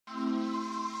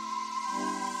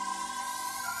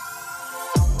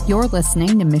You're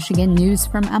listening to Michigan News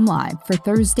from MLive for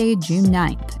Thursday, June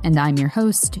 9th, and I'm your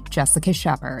host, Jessica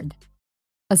Shepard.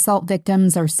 Assault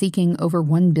victims are seeking over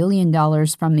 $1 billion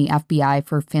from the FBI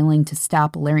for failing to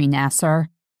stop Larry Nassar.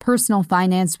 Personal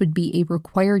finance would be a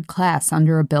required class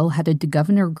under a bill headed to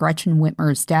Governor Gretchen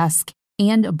Whitmer's desk,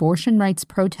 and abortion rights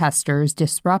protesters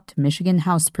disrupt Michigan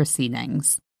House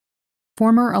proceedings.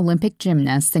 Former Olympic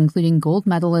gymnasts, including gold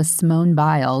medalist Simone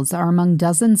Biles, are among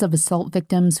dozens of assault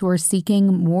victims who are seeking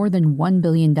more than $1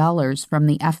 billion from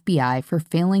the FBI for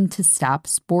failing to stop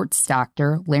sports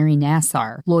doctor Larry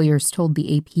Nassar, lawyers told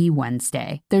the AP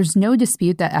Wednesday. There's no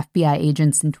dispute that FBI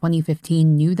agents in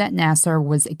 2015 knew that Nassar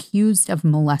was accused of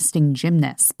molesting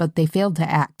gymnasts, but they failed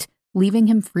to act, leaving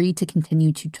him free to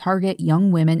continue to target young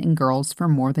women and girls for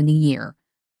more than a year.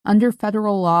 Under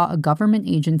federal law, a government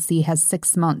agency has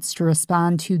 6 months to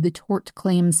respond to the tort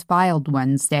claims filed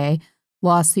Wednesday.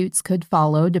 Lawsuits could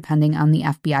follow depending on the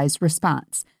FBI's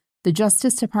response. The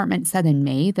Justice Department said in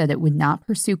May that it would not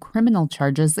pursue criminal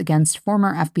charges against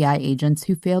former FBI agents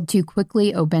who failed to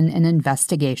quickly open an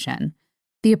investigation.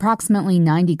 The approximately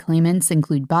 90 claimants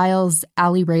include Biles,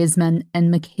 Aly Raisman,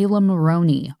 and Michaela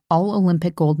Maroney, all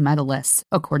Olympic gold medalists,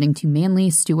 according to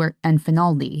Manley, Stewart, and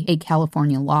Finaldi, a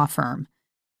California law firm.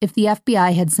 If the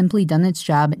FBI had simply done its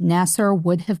job, Nassar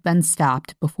would have been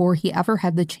stopped before he ever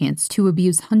had the chance to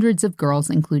abuse hundreds of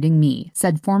girls, including me,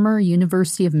 said former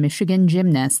University of Michigan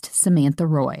gymnast Samantha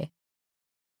Roy.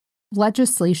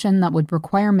 Legislation that would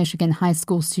require Michigan high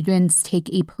school students take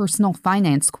a personal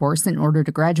finance course in order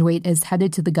to graduate is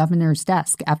headed to the governor's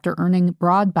desk after earning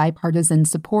broad bipartisan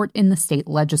support in the state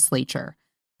legislature.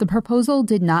 The proposal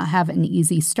did not have an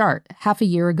easy start. Half a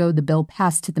year ago, the bill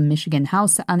passed to the Michigan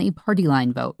House on a party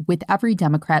line vote, with every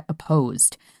Democrat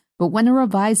opposed. But when a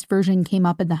revised version came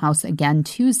up in the House again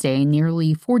Tuesday,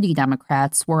 nearly 40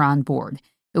 Democrats were on board.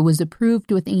 It was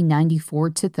approved with a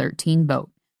 94-13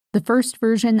 vote. The first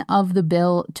version of the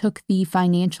bill took the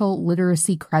financial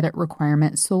literacy credit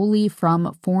requirement solely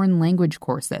from foreign language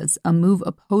courses, a move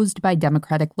opposed by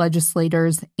Democratic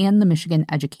legislators and the Michigan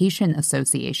Education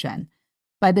Association.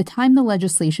 By the time the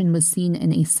legislation was seen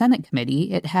in a Senate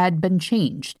committee, it had been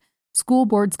changed. School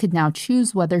boards could now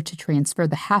choose whether to transfer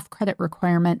the half-credit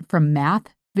requirement from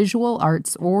math, visual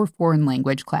arts, or foreign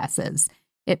language classes.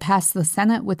 It passed the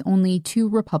Senate with only 2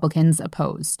 Republicans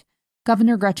opposed.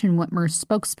 Governor Gretchen Whitmer's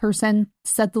spokesperson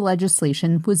said the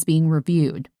legislation was being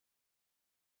reviewed.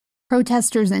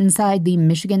 Protesters inside the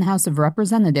Michigan House of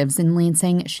Representatives in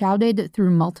Lansing shouted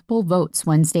through multiple votes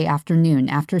Wednesday afternoon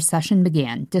after session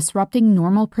began, disrupting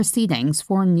normal proceedings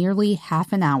for nearly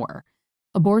half an hour.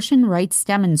 Abortion rights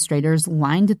demonstrators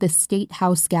lined the State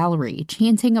House gallery,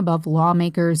 chanting above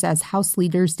lawmakers as House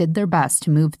leaders did their best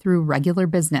to move through regular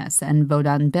business and vote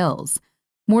on bills.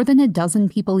 More than a dozen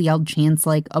people yelled chants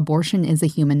like "abortion is a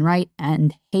human right"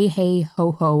 and "hey, hey,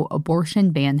 ho, ho,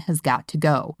 abortion ban has got to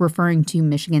go," referring to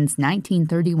Michigan's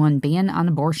 1931 ban on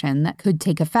abortion that could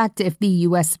take effect if the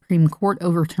U.S. Supreme Court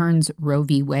overturns Roe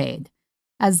v. Wade.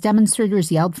 As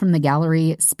demonstrators yelled from the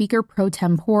gallery, Speaker pro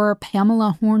tempore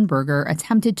Pamela Hornberger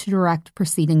attempted to direct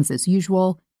proceedings as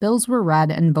usual. Bills were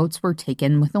read and votes were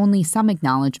taken with only some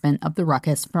acknowledgement of the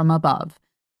ruckus from above.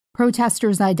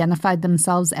 Protesters identified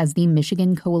themselves as the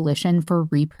Michigan Coalition for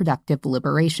Reproductive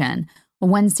Liberation. A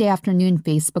Wednesday afternoon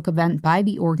Facebook event by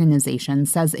the organization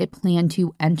says it planned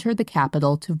to enter the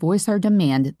Capitol to voice our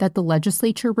demand that the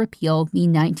legislature repeal the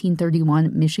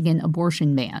 1931 Michigan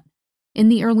abortion ban. In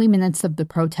the early minutes of the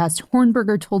protest,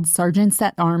 Hornberger told sergeants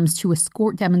at arms to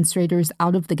escort demonstrators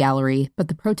out of the gallery, but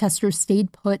the protesters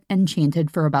stayed put and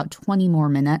chanted for about 20 more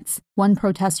minutes. One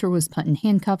protester was put in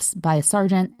handcuffs by a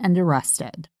sergeant and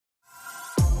arrested.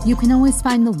 You can always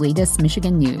find the latest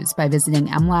Michigan news by visiting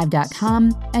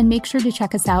mlive.com, and make sure to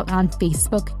check us out on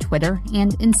Facebook, Twitter,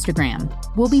 and Instagram.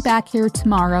 We'll be back here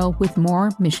tomorrow with more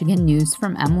Michigan news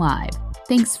from MLive.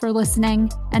 Thanks for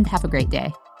listening, and have a great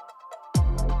day.